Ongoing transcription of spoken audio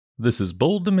This is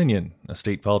Bold Dominion, a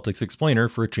state politics explainer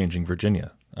for a changing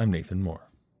Virginia. I'm Nathan Moore.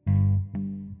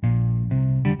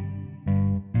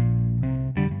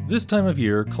 This time of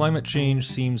year, climate change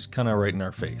seems kinda right in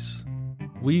our face.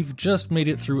 We've just made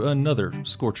it through another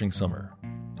scorching summer.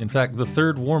 In fact, the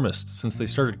third warmest since they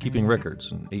started keeping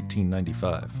records in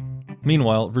 1895.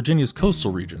 Meanwhile, Virginia's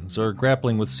coastal regions are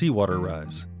grappling with seawater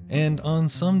rise. And on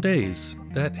some days,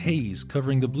 that haze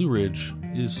covering the Blue Ridge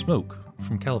is smoke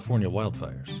from California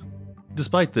wildfires.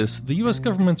 Despite this, the U.S.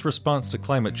 government's response to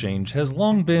climate change has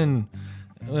long been,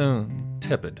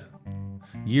 tepid.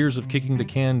 Years of kicking the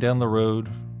can down the road,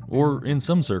 or in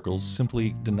some circles,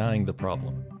 simply denying the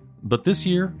problem. But this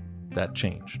year, that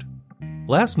changed.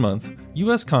 Last month,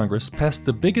 U.S. Congress passed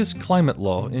the biggest climate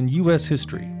law in U.S.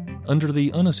 history, under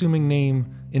the unassuming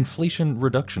name Inflation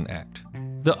Reduction Act.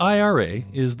 The IRA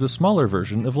is the smaller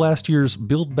version of last year's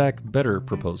Build Back Better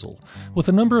proposal, with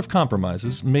a number of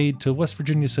compromises made to West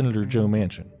Virginia Senator Joe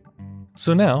Manchin.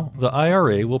 So now, the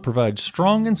IRA will provide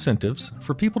strong incentives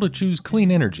for people to choose clean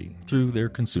energy through their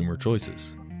consumer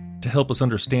choices. To help us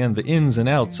understand the ins and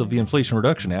outs of the Inflation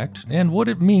Reduction Act and what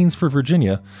it means for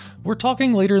Virginia, we're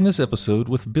talking later in this episode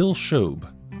with Bill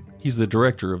Shobe. He's the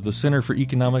director of the Center for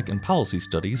Economic and Policy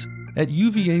Studies at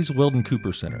UVA's Weldon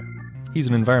Cooper Center. He's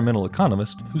an environmental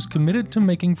economist who's committed to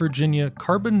making Virginia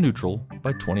carbon neutral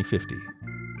by 2050.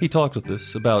 He talked with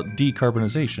us about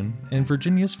decarbonization and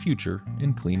Virginia's future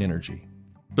in clean energy.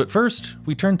 But first,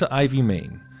 we turn to Ivy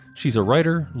Main. She's a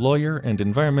writer, lawyer, and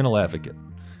environmental advocate.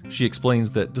 She explains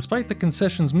that despite the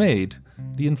concessions made,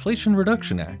 the Inflation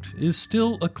Reduction Act is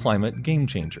still a climate game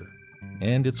changer.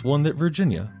 And it's one that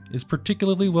Virginia is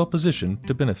particularly well positioned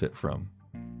to benefit from.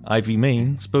 Ivy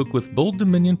Main spoke with Bold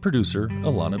Dominion producer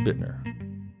Alana Bittner.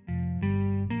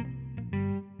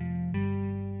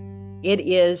 It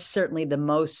is certainly the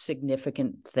most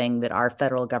significant thing that our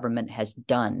federal government has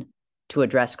done to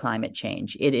address climate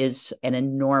change. It is an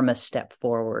enormous step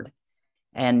forward.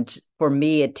 And for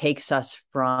me, it takes us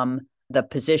from the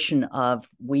position of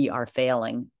we are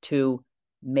failing to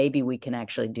maybe we can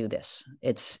actually do this.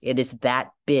 It is that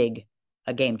big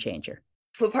a game changer.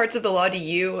 What parts of the law do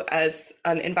you, as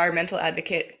an environmental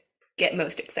advocate, get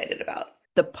most excited about?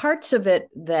 The parts of it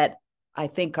that I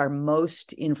think are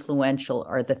most influential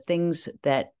are the things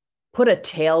that put a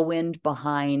tailwind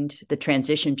behind the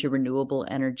transition to renewable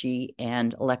energy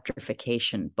and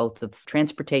electrification, both of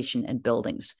transportation and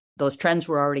buildings. Those trends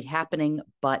were already happening,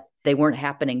 but they weren't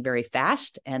happening very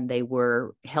fast, and they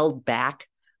were held back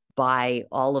by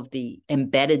all of the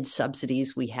embedded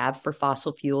subsidies we have for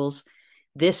fossil fuels.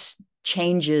 This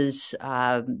changes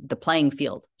the playing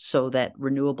field so that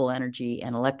renewable energy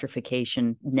and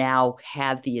electrification now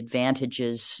have the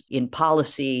advantages in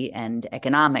policy and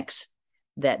economics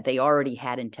that they already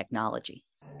had in technology.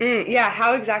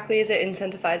 How exactly is it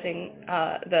incentivizing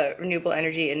the renewable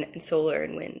energy in solar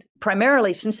and wind?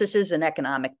 Primarily, since this is an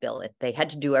economic bill, they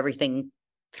had to do everything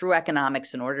through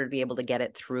economics in order to be able to get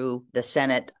it through the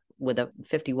Senate with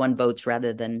 51 votes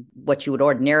rather than what you would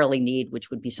ordinarily need,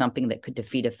 which would be something that could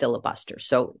defeat a filibuster.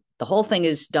 So the whole thing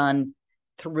is done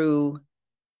through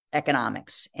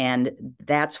economics. And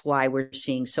that's why we're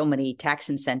seeing so many tax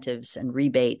incentives and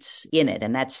rebates in it.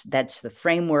 And that's the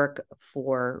framework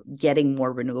for getting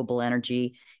more renewable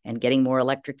energy and getting more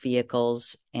electric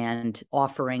vehicles and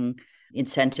offering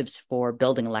incentives for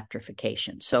building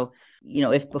electrification. So,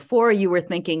 if before you were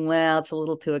thinking, well, it's a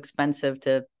little too expensive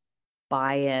to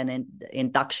buy an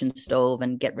induction stove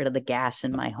and get rid of the gas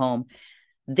in my home,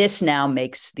 this now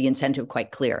makes the incentive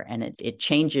quite clear, and it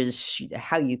changes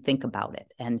how you think about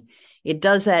it. And it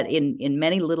does that in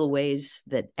many little ways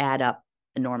that add up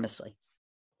enormously.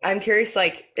 I'm curious,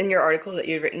 in your article that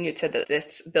you'd written, you'd said that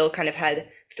this bill kind of had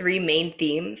three main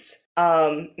themes.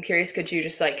 I'm curious, could you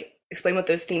just explain what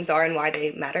those themes are and why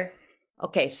they matter?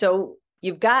 Okay, so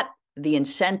you've got the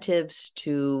incentives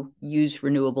to use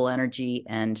renewable energy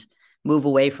and move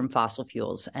away from fossil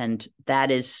fuels, and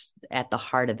that is at the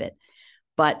heart of it.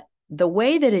 But the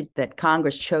way that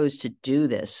Congress chose to do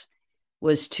this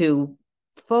was to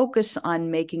focus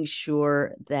on making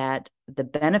sure that the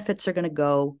benefits are going to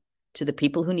go to the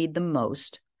people who need them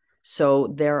most.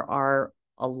 So there are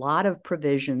a lot of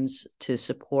provisions to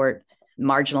support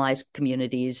marginalized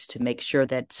communities, to make sure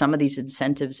that some of these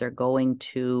incentives are going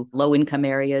to low-income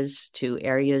areas, to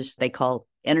areas they call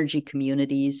energy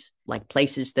communities, like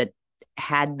places that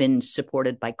had been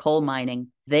supported by coal mining.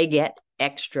 They get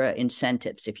extra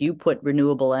incentives. If you put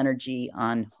renewable energy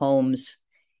on homes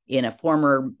in a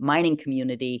former mining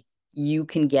community, you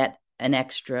can get an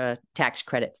extra tax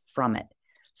credit from it.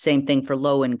 Same thing for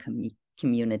low-income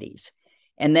communities.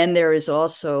 And then there is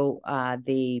also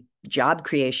the job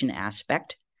creation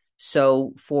aspect.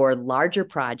 So for larger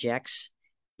projects,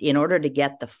 in order to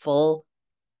get the full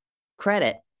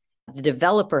credit, the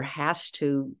developer has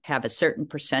to have a certain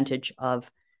percentage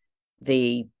of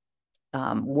the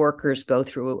workers go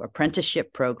through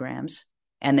apprenticeship programs,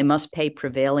 and they must pay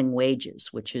prevailing wages,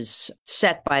 which is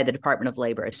set by the Department of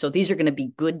Labor. So these are going to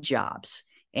be good jobs.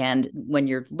 And when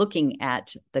you're looking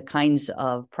at the kinds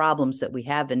of problems that we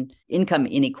have in income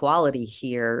inequality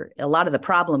here, a lot of the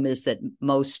problem is that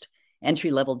most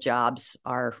entry-level jobs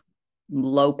are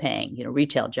low paying,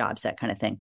 retail jobs, that kind of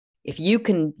thing. If you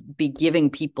can be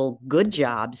giving people good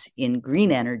jobs in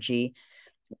green energy,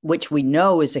 which we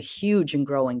know is a huge and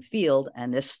growing field,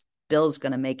 and this bill is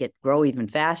going to make it grow even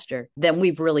faster, then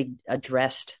we've really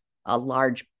addressed a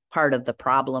large part of the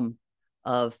problem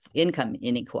of income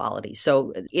inequality.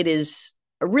 So it is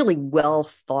a really well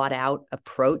thought out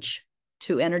approach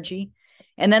to energy.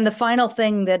 And then the final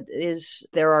thing that is,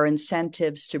 there are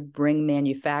incentives to bring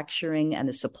manufacturing and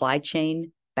the supply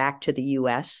chain back to the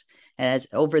US. And as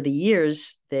over the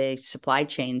years, the supply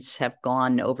chains have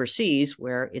gone overseas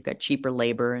where it got cheaper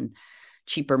labor and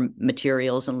cheaper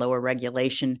materials and lower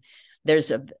regulation. There's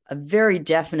a very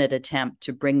definite attempt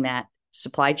to bring that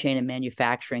supply chain and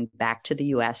manufacturing back to the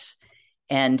US.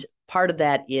 And part of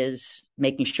that is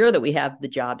making sure that we have the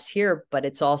jobs here, but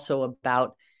it's also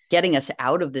about getting us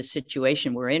out of this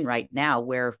situation we're in right now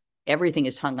where everything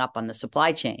is hung up on the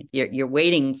supply chain. You're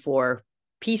waiting for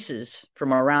pieces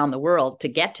from around the world to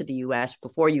get to the US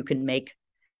before you can make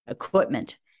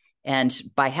equipment. And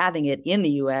by having it in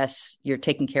the US, you're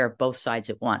taking care of both sides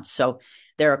at once. So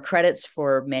there are credits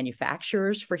for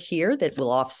manufacturers for here that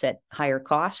will offset higher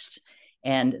costs.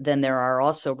 And then there are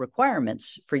also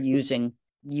requirements for using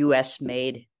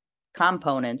US-made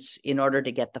components in order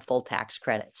to get the full tax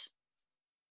credits.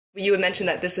 You had mentioned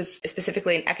that this is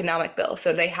specifically an economic bill,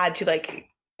 so they had to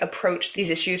approach these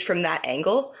issues from that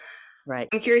angle. Right.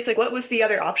 I'm curious, what was the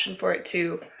other option for it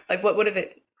to, what would have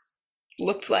it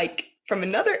looked like from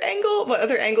another angle? What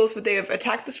other angles would they have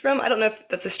attacked this from? I don't know if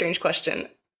that's a strange question.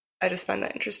 I just find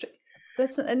that interesting.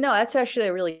 That's actually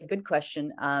a really good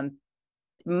question.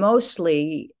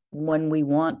 Mostly when we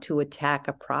want to attack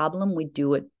a problem, we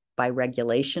do it by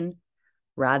regulation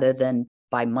rather than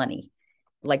by money.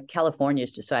 Like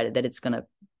California's decided that it's going to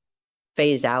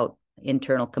phase out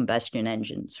internal combustion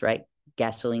engines, right?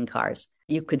 Gasoline cars.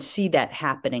 You could see that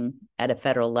happening at a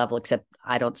federal level, except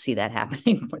I don't see that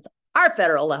happening with our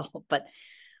federal level. But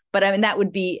I mean, that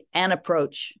would be an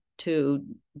approach to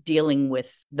dealing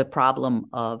with the problem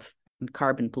of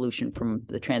carbon pollution from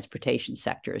the transportation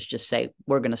sector, is just say,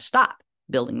 we're going to stop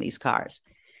building these cars.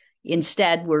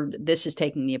 Instead, this is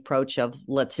taking the approach of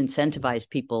let's incentivize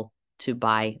people to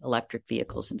buy electric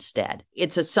vehicles instead.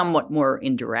 It's a somewhat more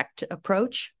indirect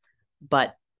approach,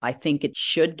 but I think it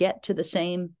should get to the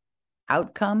same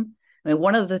outcome. I mean,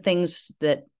 one of the things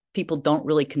that people don't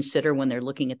really consider when they're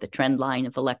looking at the trend line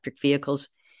of electric vehicles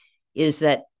is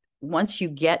that once you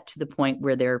get to the point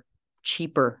where they're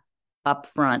cheaper up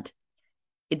front,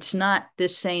 it's not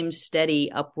this same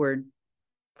steady upward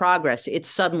progress. It's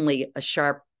suddenly a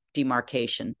sharp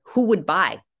demarcation. Who would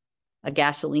buy a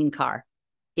gasoline car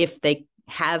if they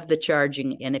have the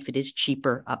charging and if it is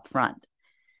cheaper up front?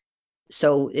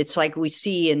 So it's like we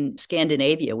see in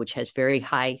Scandinavia, which has very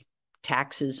high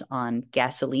taxes on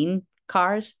gasoline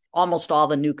cars. Almost all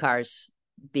the new cars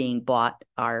being bought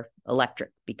are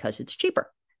electric because it's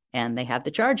cheaper and they have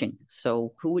the charging.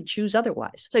 So who would choose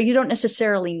otherwise? So you don't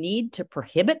necessarily need to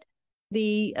prohibit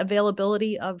the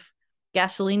availability of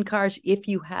gasoline cars if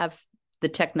you have the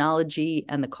technology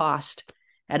and the cost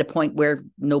at a point where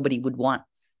nobody would want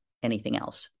anything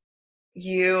else.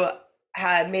 You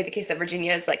had made the case that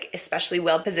Virginia is especially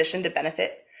well positioned to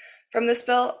benefit from this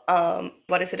bill.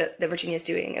 What is it that Virginia is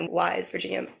doing, and why is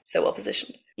Virginia so well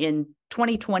positioned? In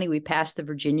 2020, we passed the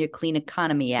Virginia Clean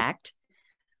Economy Act,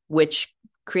 which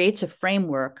creates a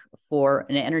framework for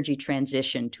an energy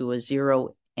transition to a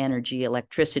zero energy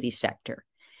electricity sector.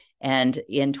 And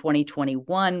in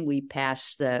 2021, we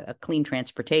passed a clean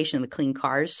transportation, the Clean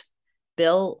Cars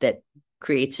bill that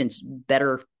creates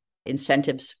better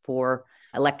incentives for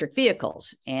electric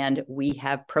vehicles. And we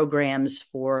have programs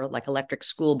for electric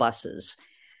school buses.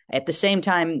 At the same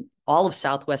time, all of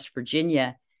Southwest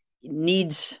Virginia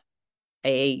needs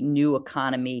a new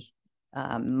economy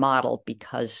model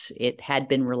because it had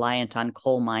been reliant on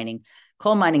coal mining.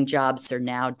 Coal mining jobs are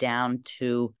now down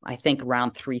to, I think,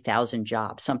 around 3,000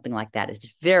 jobs, something like that. It's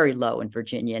very low in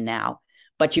Virginia now.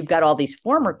 But you've got all these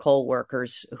former coal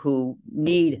workers who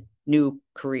need new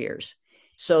careers.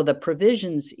 So the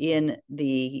provisions in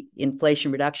the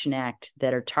Inflation Reduction Act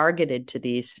that are targeted to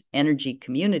these energy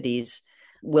communities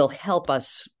will help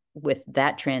us with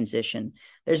that transition.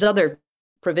 There's other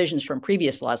provisions from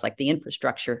previous laws, like the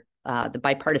infrastructure, the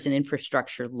bipartisan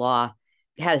infrastructure law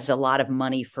has a lot of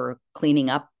money for cleaning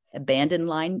up abandoned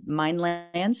mine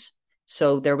lands.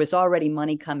 So there was already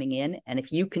money coming in. And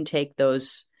if you can take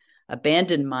those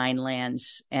abandoned mine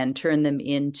lands and turn them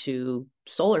into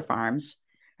solar farms,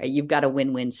 right, you've got a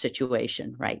win-win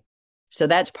situation, right? So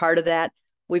that's part of that.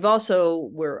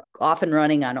 We're off and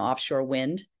running on offshore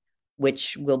wind,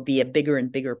 which will be a bigger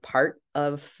and bigger part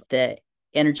of the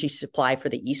energy supply for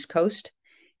the East Coast.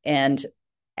 And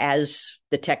as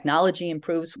the technology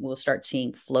improves, we'll start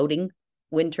seeing floating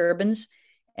wind turbines.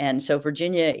 And so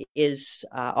Virginia is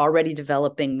already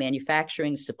developing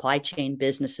manufacturing supply chain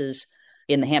businesses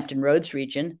in the Hampton Roads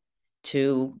region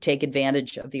to take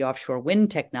advantage of the offshore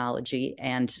wind technology.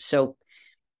 And so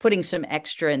putting some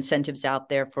extra incentives out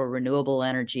there for renewable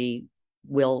energy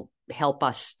will help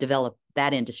us develop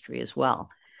that industry as well.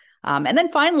 And then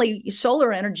finally,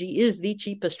 solar energy is the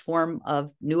cheapest form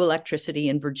of new electricity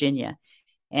in Virginia.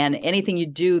 And anything you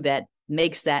do that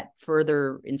makes that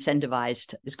further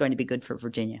incentivized is going to be good for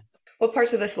Virginia. What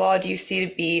parts of this law do you see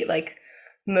to be like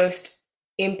most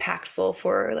impactful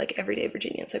for like everyday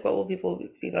Virginians? Like what will people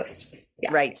be most?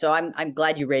 Yeah. Right. So I'm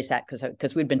glad you raised that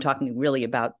because we've been talking really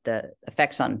about the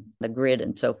effects on the grid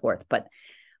and so forth. But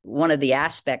one of the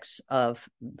aspects of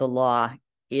the law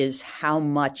is how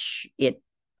much it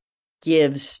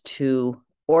gives to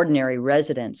ordinary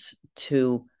residents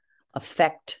to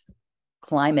affect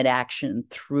climate action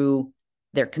through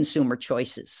their consumer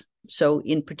choices. So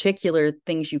in particular,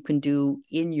 things you can do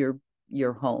in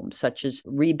your home, such as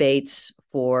rebates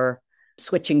for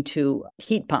switching to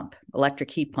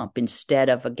electric heat pump instead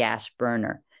of a gas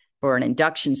burner, for an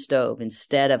induction stove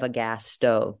instead of a gas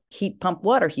stove, heat pump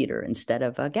water heater instead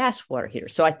of a gas water heater.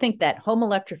 So I think that home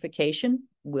electrification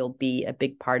will be a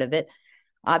big part of it.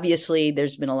 Obviously,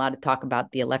 there's been a lot of talk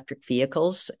about the electric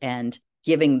vehicles and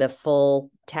giving the full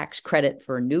tax credit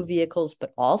for new vehicles,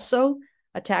 but also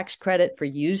a tax credit for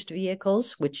used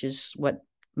vehicles, which is what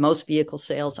most vehicle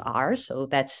sales are. So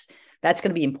that's going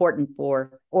to be important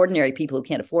for ordinary people who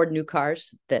can't afford new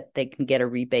cars, that they can get a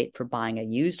rebate for buying a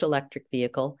used electric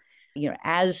vehicle.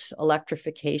 As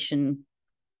electrification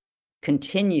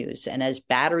continues and as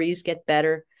batteries get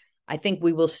better, I think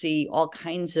we will see all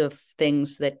kinds of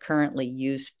things that currently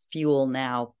use fuel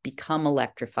now become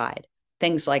electrified.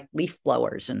 Things like leaf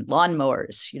blowers and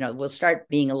lawnmowers, will start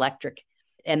being electric.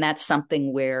 And that's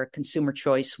something where consumer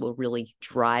choice will really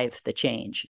drive the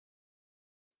change.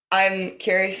 I'm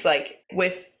curious, like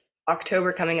with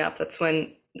October coming up, that's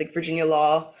when like Virginia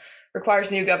law requires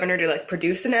the new governor to like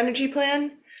produce an energy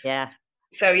plan. Yeah.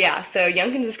 So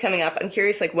Youngkins is coming up. I'm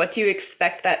curious, like, what do you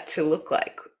expect that to look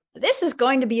like? This is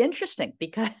going to be interesting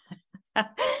because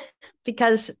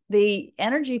the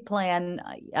energy plan,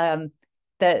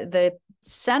 the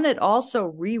Senate also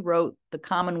rewrote the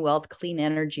Commonwealth Clean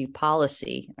Energy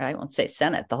Policy. I won't say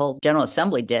Senate, the whole General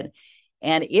Assembly did.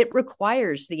 And it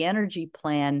requires the energy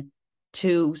plan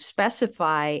to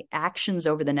specify actions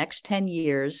over the next 10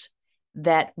 years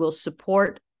that will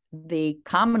support the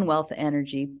Commonwealth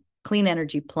Clean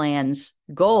Energy Plan's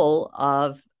goal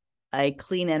of a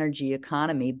clean energy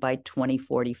economy by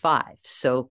 2045.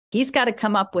 So he's got to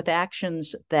come up with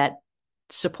actions that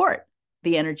support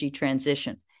the energy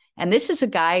transition. And this is a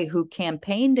guy who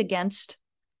campaigned against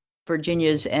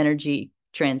Virginia's energy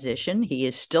transition. He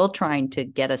is still trying to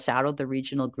get us out of the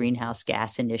Regional Greenhouse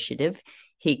Gas Initiative.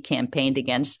 He campaigned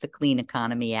against the Clean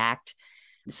Economy Act.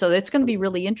 So it's going to be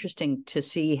really interesting to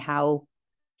see how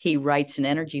he writes an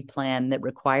energy plan that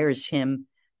requires him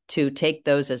to take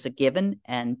those as a given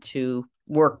and to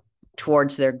work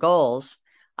towards their goals.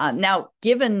 Now,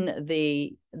 given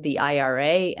the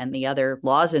IRA and the other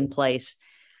laws in place,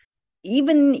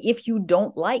 even if you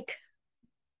don't like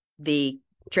the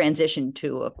transition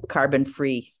to a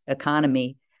carbon-free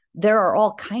economy, there are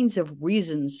all kinds of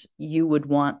reasons you would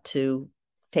want to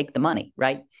take the money,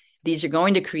 right? These are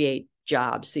going to create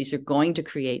jobs. These are going to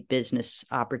create business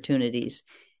opportunities.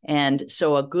 And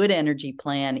so a good energy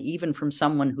plan, even from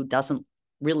someone who doesn't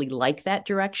really like that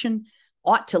direction,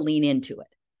 ought to lean into it.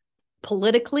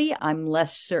 Politically, I'm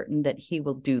less certain that he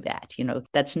will do that.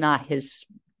 That's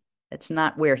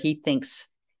not where he thinks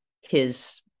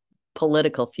his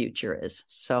political future is.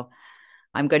 So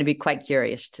I'm going to be quite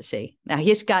curious to see. Now,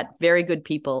 he's got very good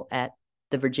people at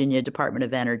the Virginia Department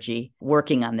of Energy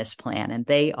working on this plan, and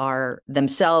they are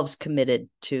themselves committed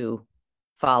to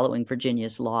following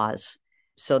Virginia's laws.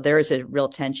 So there is a real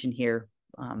tension here.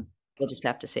 We'll just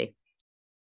have to see.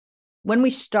 When we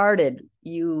started,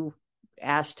 you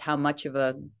asked how much of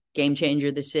a game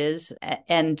changer this is.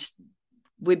 And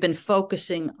we've been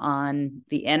focusing on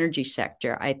the energy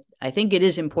sector. I think it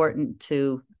is important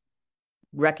to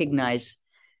recognize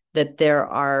that there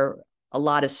are a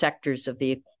lot of sectors of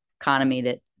the economy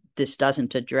that this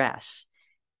doesn't address.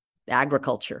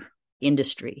 Agriculture,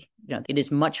 industry, it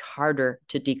is much harder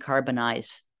to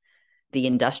decarbonize the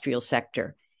industrial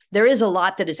sector. There is a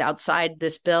lot that is outside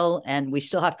this bill, and we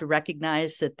still have to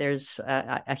recognize that there's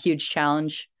a huge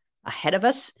challenge ahead of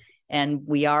us. And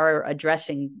we are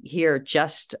addressing here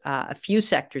just a few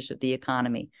sectors of the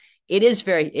economy.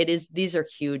 These are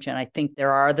huge. And I think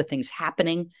there are other things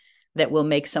happening that will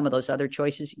make some of those other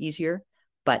choices easier.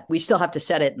 But we still have to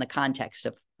set it in the context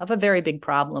of a very big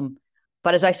problem.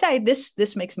 But as I say,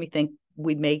 this makes me think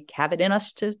we may have it in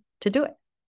us to do it.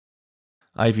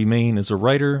 Ivy Main is a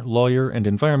writer, lawyer, and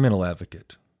environmental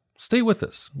advocate. Stay with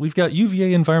us. We've got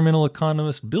UVA environmental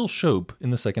economist Bill Shobe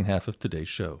in the second half of today's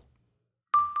show.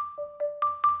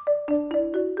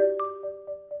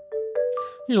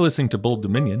 You're listening to Bold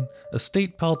Dominion, a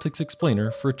state politics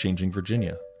explainer for a changing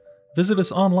Virginia. Visit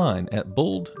us online at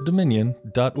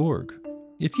bolddominion.org.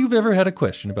 If you've ever had a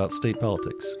question about state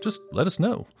politics, just let us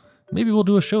know. Maybe we'll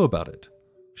do a show about it.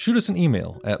 Shoot us an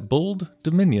email at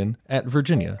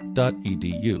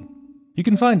bolddominion@virginia.edu. You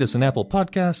can find us on Apple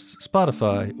Podcasts,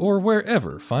 Spotify, or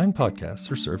wherever fine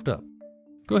podcasts are served up.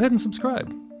 Go ahead and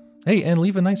subscribe. Hey, and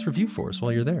leave a nice review for us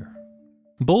while you're there.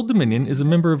 Bold Dominion is a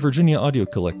member of Virginia Audio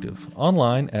Collective,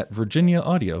 online at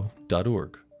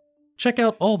virginiaaudio.org. Check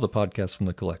out all the podcasts from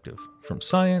the collective, from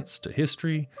science to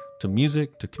history to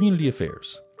music to community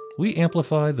affairs. We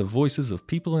amplify the voices of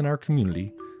people in our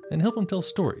community and help them tell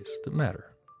stories that matter.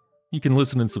 You can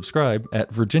listen and subscribe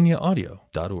at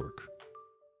virginiaaudio.org.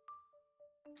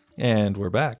 And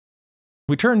we're back.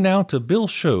 We turn now to Bill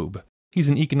Shobe. He's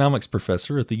an economics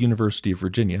professor at the University of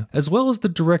Virginia, as well as the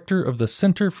director of the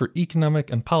Center for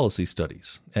Economic and Policy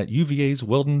Studies at UVA's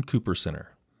Weldon Cooper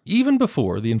Center. Even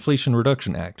before the Inflation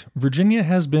Reduction Act, Virginia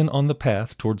has been on the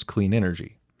path towards clean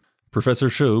energy. Professor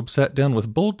Shobe sat down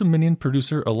with Bold Dominion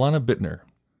producer Alana Bittner.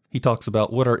 He talks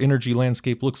about what our energy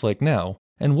landscape looks like now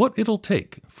and what it'll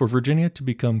take for Virginia to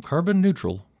become carbon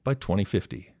neutral by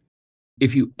 2050.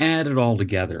 If you add it all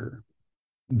together,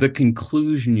 the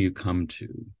conclusion you come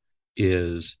to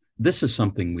is this is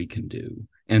something we can do.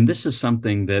 And this is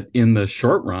something that in the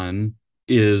short run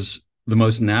is the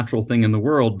most natural thing in the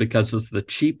world because it's the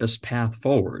cheapest path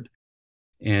forward.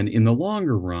 And in the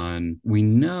longer run, we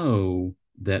know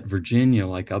that Virginia,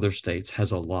 like other states,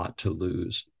 has a lot to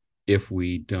lose if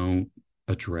we don't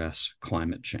address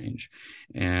climate change.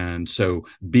 And so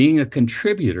being a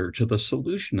contributor to the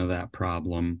solution of that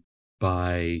problem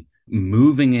by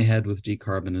moving ahead with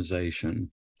decarbonization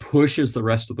pushes the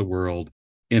rest of the world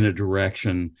in a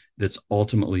direction that's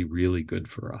ultimately really good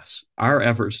for us. Our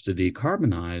efforts to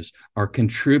decarbonize are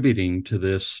contributing to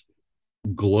this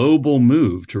global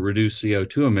move to reduce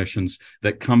CO2 emissions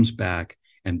that comes back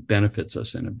and benefits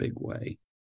us in a big way.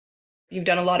 You've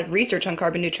done a lot of research on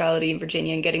carbon neutrality in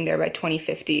Virginia and getting there by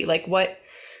 2050. Like, what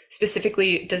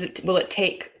specifically will it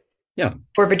take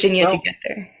for Virginia to get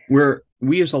there?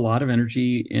 We use a lot of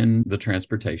energy in the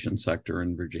transportation sector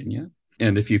in Virginia.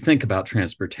 And if you think about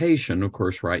transportation, of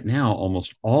course, right now,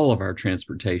 almost all of our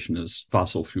transportation is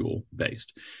fossil fuel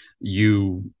based.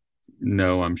 You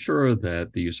know, I'm sure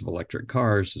that the use of electric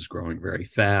cars is growing very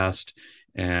fast.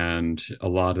 And a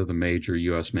lot of the major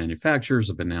U.S. manufacturers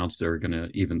have announced they're going to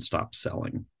even stop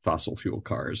selling fossil fuel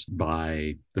cars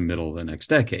by the middle of the next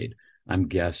decade. I'm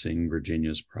guessing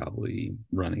Virginia's probably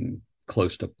running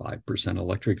close to 5%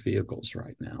 electric vehicles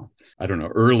right now. I don't know,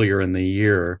 earlier in the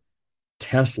year,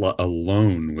 Tesla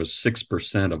alone was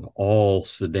 6% of all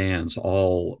sedans,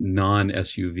 all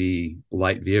non-SUV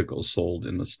light vehicles sold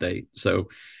in the state. So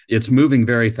it's moving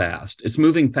very fast. It's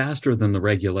moving faster than the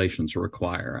regulations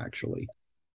require, actually.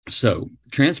 So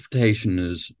transportation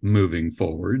is moving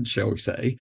forward, shall we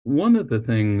say. One of the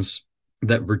things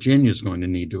that Virginia is going to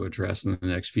need to address in the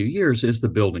next few years is the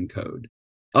building code.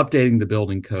 Updating the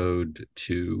building code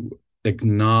to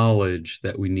acknowledge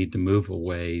that we need to move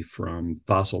away from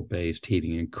fossil-based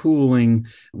heating and cooling.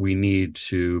 We need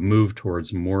to move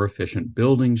towards more efficient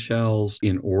building shells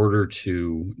in order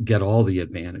to get all the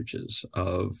advantages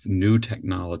of new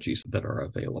technologies that are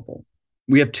available.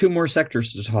 We have two more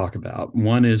sectors to talk about.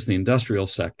 One is the industrial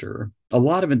sector. A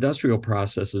lot of industrial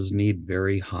processes need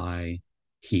very high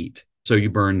heat. So you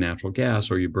burn natural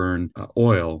gas or you burn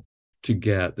oil to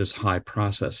get this high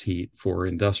process heat for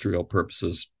industrial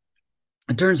purposes.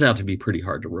 It turns out to be pretty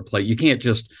hard to replace. You can't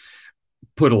just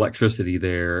put electricity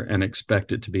there and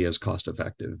expect it to be as cost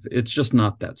effective. It's just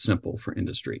not that simple for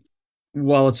industry.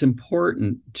 While it's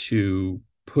important to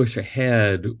push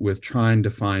ahead with trying to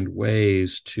find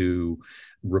ways to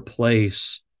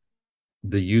replace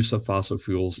the use of fossil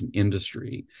fuels in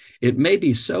industry, it may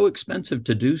be so expensive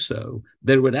to do so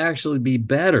that it would actually be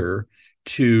better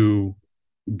to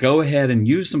go ahead and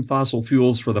use some fossil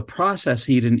fuels for the process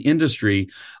heat in industry,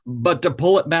 but to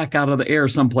pull it back out of the air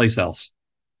someplace else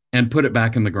and put it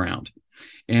back in the ground.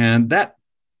 And that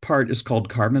part is called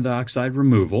carbon dioxide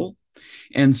removal.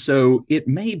 And so it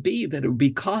may be that it would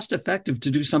be cost effective to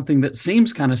do something that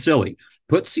seems kind of silly.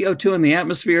 Put CO2 in the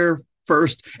atmosphere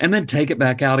first and then take it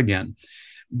back out again.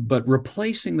 But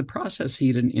replacing the process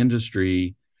heat in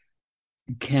industry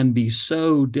can be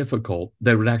so difficult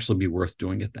that it would actually be worth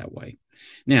doing it that way.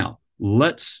 Now,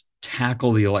 let's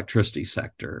tackle the electricity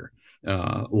sector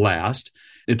last.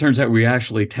 It turns out we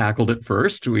actually tackled it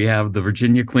first. We have the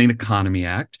Virginia Clean Economy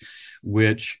Act,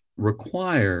 which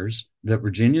requires that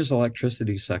Virginia's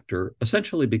electricity sector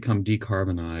essentially become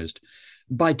decarbonized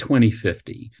by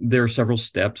 2050. There are several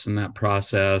steps in that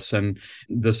process, and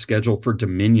the schedule for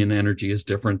Dominion Energy is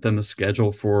different than the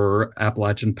schedule for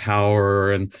Appalachian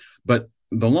Power. But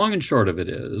the long and short of it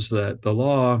is that the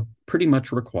law pretty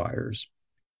much requires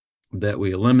that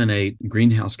we eliminate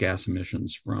greenhouse gas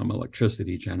emissions from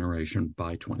electricity generation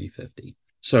by 2050.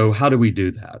 So how do we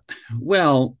do that?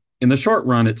 Well, in the short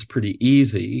run, it's pretty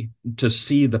easy to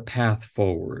see the path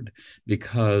forward,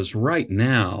 because right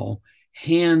now,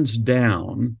 hands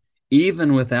down,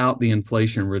 even without the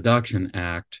Inflation Reduction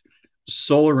Act,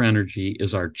 solar energy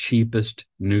is our cheapest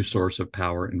new source of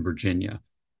power in Virginia,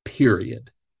 period.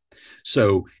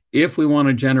 So if we want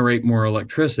to generate more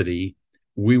electricity,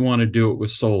 we want to do it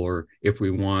with solar if we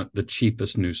want the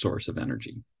cheapest new source of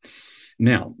energy.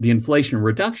 Now, the Inflation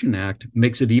Reduction Act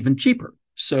makes it even cheaper.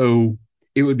 So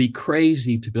it would be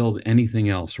crazy to build anything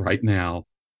else right now.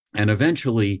 And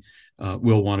eventually,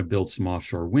 we'll want to build some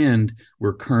offshore wind.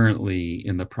 We're currently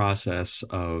in the process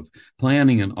of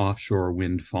planning an offshore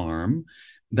wind farm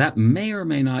that may or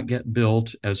may not get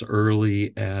built as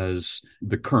early as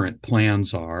the current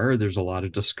plans are. There's a lot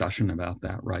of discussion about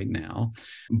that right now.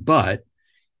 But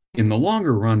in the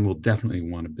longer run, we'll definitely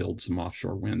want to build some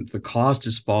offshore wind. The cost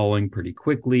is falling pretty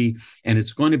quickly, and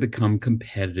it's going to become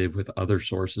competitive with other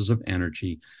sources of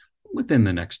energy within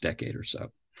the next decade or so.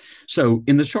 So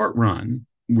in the short run,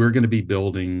 we're going to be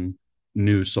building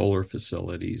new solar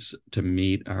facilities to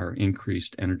meet our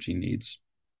increased energy needs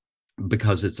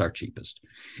because it's our cheapest.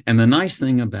 And the nice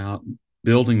thing about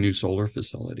building new solar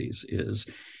facilities is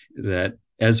that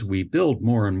as we build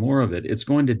more and more of it, it's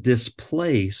going to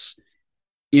displace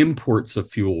imports of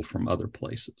fuel from other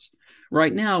places.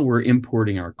 Right now, we're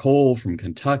importing our coal from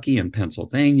Kentucky and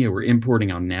Pennsylvania. We're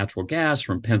importing our natural gas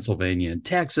from Pennsylvania and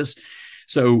Texas.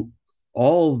 So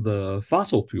all the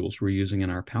fossil fuels we're using in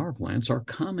our power plants are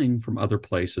coming from other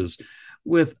places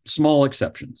with small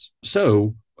exceptions.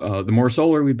 So the more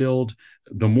solar we build,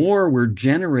 the more we're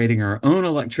generating our own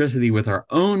electricity with our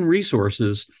own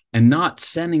resources and not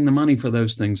sending the money for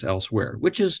those things elsewhere,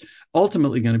 which is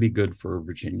ultimately going to be good for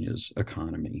Virginia's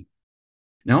economy.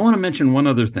 Now, I want to mention one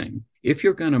other thing. If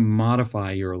you're going to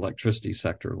modify your electricity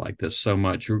sector like this so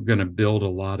much, you're going to build a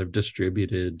lot of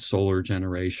distributed solar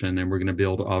generation, and we're going to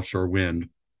build offshore wind.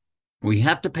 We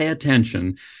have to pay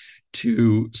attention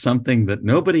to something that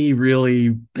nobody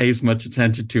really pays much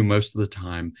attention to most of the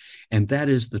time, and that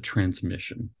is the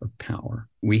transmission of power.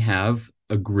 We have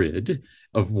a grid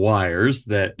of wires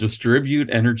that distribute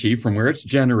energy from where it's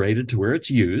generated to where it's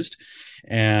used.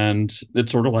 And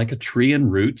it's sort of like a tree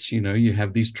and roots. You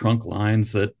have these trunk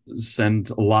lines that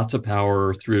send lots of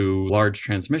power through large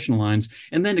transmission lines,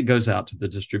 and then it goes out to the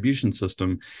distribution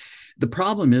system. The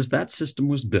problem is that system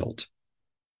was built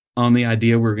on the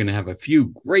idea we're going to have a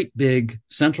few great big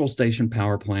central station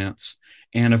power plants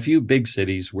and a few big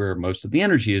cities where most of the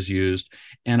energy is used.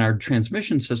 And our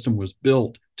transmission system was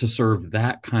built to serve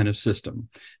that kind of system.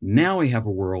 Now we have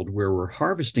a world where we're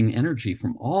harvesting energy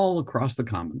from all across the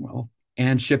Commonwealth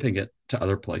and shipping it to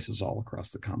other places all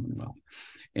across the Commonwealth.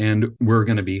 And we're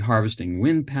going to be harvesting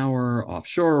wind power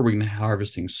offshore. We're going to be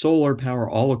harvesting solar power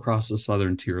all across the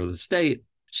southern tier of the state.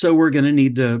 So we're going to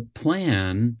need to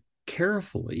plan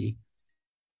carefully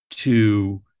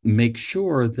to make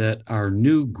sure that our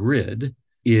new grid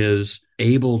is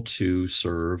able to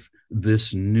serve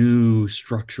this new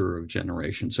structure of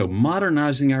generation. So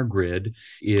modernizing our grid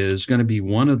is going to be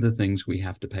one of the things we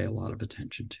have to pay a lot of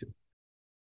attention to.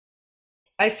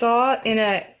 I saw in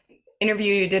an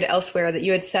interview you did elsewhere that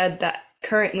you had said that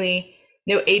currently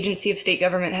no agency of state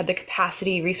government had the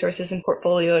capacity, resources, and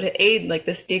portfolio to aid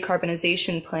this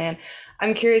decarbonization plan.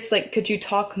 I'm curious, could you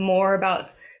talk more about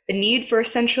the need for a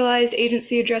centralized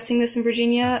agency addressing this in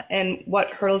Virginia, and what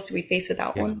hurdles do we face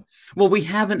without one? Well, we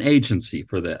have an agency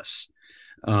for this,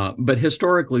 but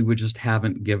historically, we just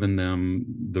haven't given them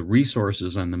the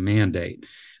resources and the mandate.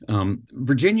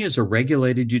 Virginia is a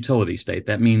regulated utility state.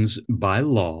 That means by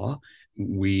law,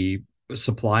 we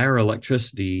supply our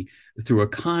electricity through a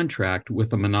contract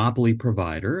with a monopoly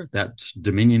provider. That's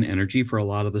Dominion Energy for a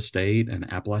lot of the state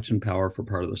and Appalachian Power for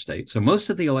part of the state. So most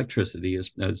of the electricity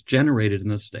is generated in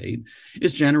the state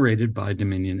is generated by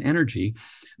Dominion Energy.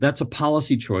 That's a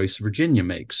policy choice Virginia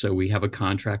makes. So we have a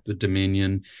contract with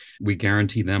Dominion. We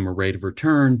guarantee them a rate of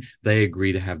return. They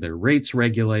agree to have their rates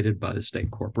regulated by the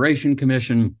State Corporation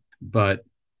Commission. But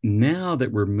now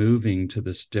that we're moving to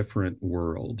this different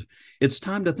world, it's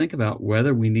time to think about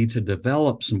whether we need to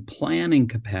develop some planning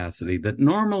capacity that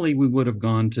normally we would have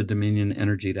gone to Dominion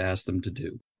Energy to ask them to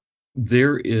do.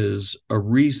 There is a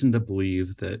reason to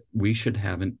believe that we should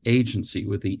have an agency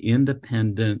with the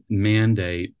independent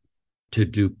mandate to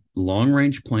do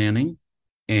long-range planning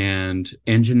and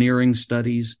engineering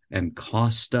studies and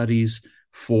cost studies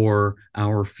for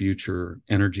our future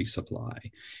energy supply.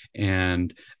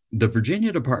 And the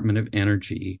Virginia Department of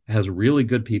Energy has really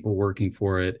good people working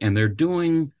for it, and they're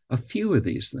doing a few of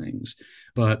these things,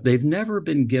 but they've never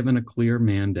been given a clear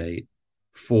mandate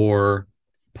for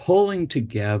pulling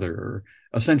together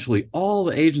essentially all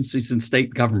the agencies in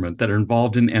state government that are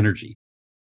involved in energy.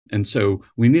 And so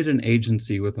we need an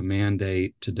agency with a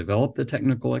mandate to develop the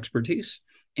technical expertise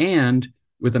and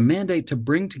with a mandate to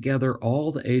bring together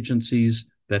all the agencies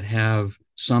that have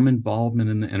some involvement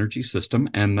in the energy system,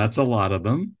 and that's a lot of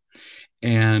them,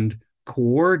 and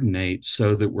coordinate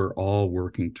so that we're all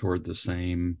working toward the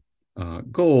same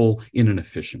goal in an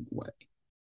efficient way.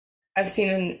 I've seen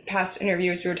in past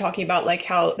interviews we were talking about like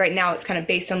how right now it's kind of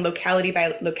based on locality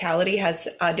by locality, has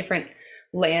different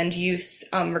land use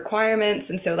requirements.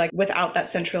 And so like without that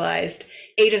centralized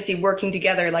agency working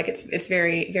together, like it's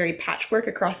very, very patchwork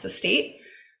across the state,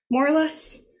 more or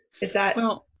less. Is that?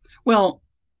 Well,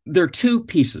 there are two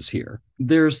pieces here.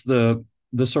 There's the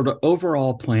sort of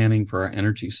overall planning for our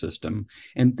energy system.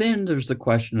 And then there's the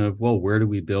question of, well, where do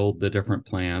we build the different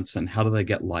plants and how do they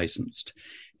get licensed?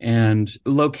 And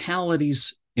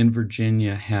localities in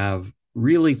Virginia have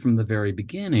really from the very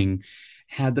beginning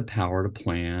had the power to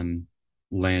plan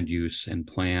land use and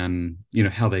plan,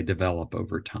 how they develop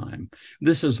over time.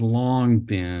 This has long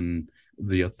been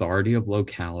the authority of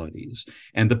localities,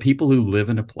 and the people who live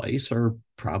in a place are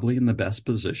probably in the best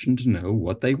position to know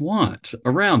what they want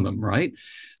around them, right?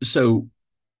 So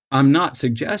I'm not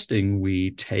suggesting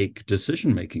we take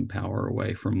decision-making power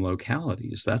away from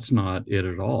localities. That's not it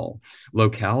at all.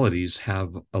 Localities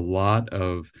have a lot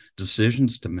of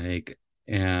decisions to make.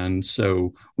 And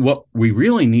so what we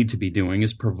really need to be doing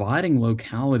is providing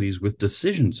localities with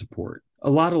decision support. A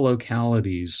lot of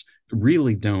localities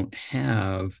really don't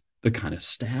have the kind of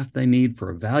staff they need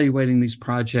for evaluating these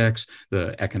projects,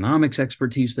 the economics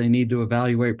expertise they need to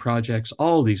evaluate projects,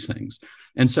 all these things.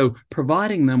 And so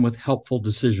providing them with helpful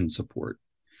decision support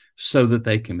so that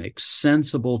they can make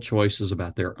sensible choices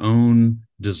about their own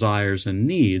desires and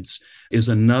needs is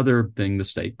another thing the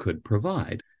state could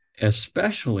provide,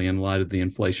 especially in light of the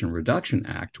Inflation Reduction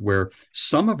Act, where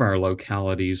some of our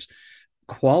localities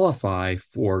qualify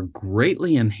for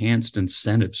greatly enhanced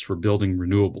incentives for building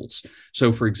renewables.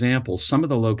 So, for example, some of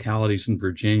the localities in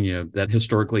Virginia that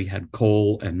historically had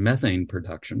coal and methane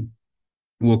production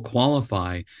will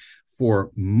qualify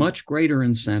for much greater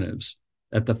incentives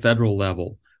at the federal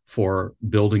level for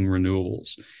building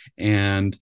renewables.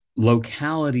 And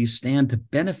localities stand to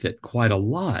benefit quite a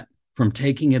lot from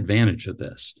taking advantage of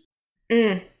this.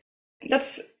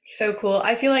 That's so cool.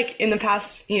 I feel like in the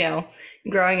past,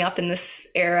 growing up in this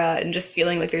era and just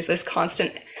feeling like there's this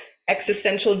constant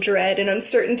existential dread and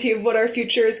uncertainty of what our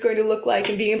future is going to look like,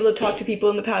 and being able to talk to people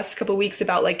in the past couple of weeks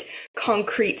about like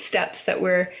concrete steps that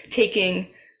we're taking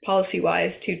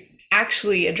policy-wise to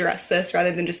actually address this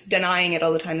rather than just denying it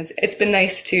all the time. It's been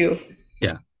nice to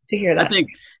hear that. I think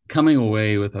coming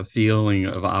away with a feeling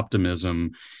of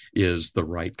optimism is the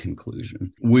right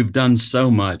conclusion. We've done so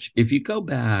much. If you go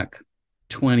back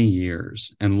 20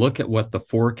 years and look at what the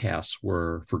forecasts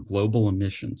were for global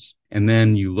emissions, and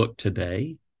then you look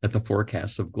today at the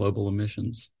forecasts of global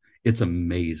emissions, it's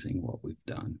amazing what we've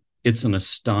done. It's an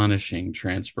astonishing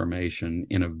transformation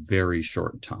in a very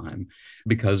short time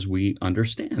because we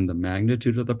understand the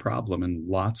magnitude of the problem and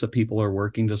lots of people are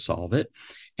working to solve it.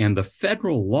 And the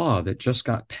federal law that just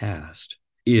got passed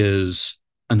is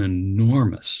an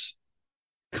enormous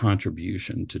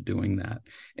contribution to doing that.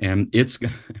 And it's,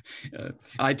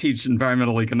 I teach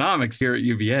environmental economics here at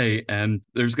UVA, and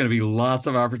there's going to be lots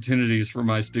of opportunities for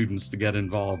my students to get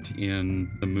involved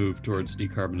in the move towards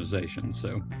decarbonization.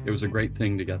 So it was a great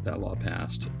thing to get that law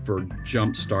passed for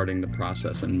jump-starting the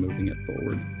process and moving it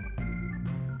forward.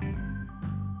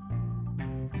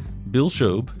 Bill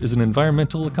Shobe is an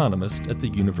environmental economist at the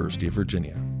University of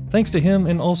Virginia. Thanks to him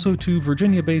and also to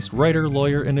Virginia-based writer,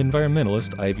 lawyer, and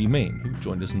environmentalist Ivy Main, who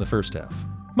joined us in the first half.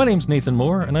 My name's Nathan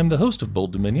Moore, and I'm the host of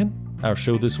Bold Dominion. Our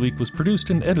show this week was produced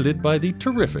and edited by the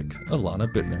terrific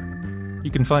Alana Bittner.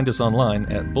 You can find us online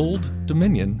at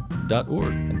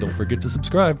bolddominion.org, and don't forget to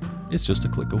subscribe. It's just a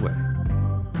click away.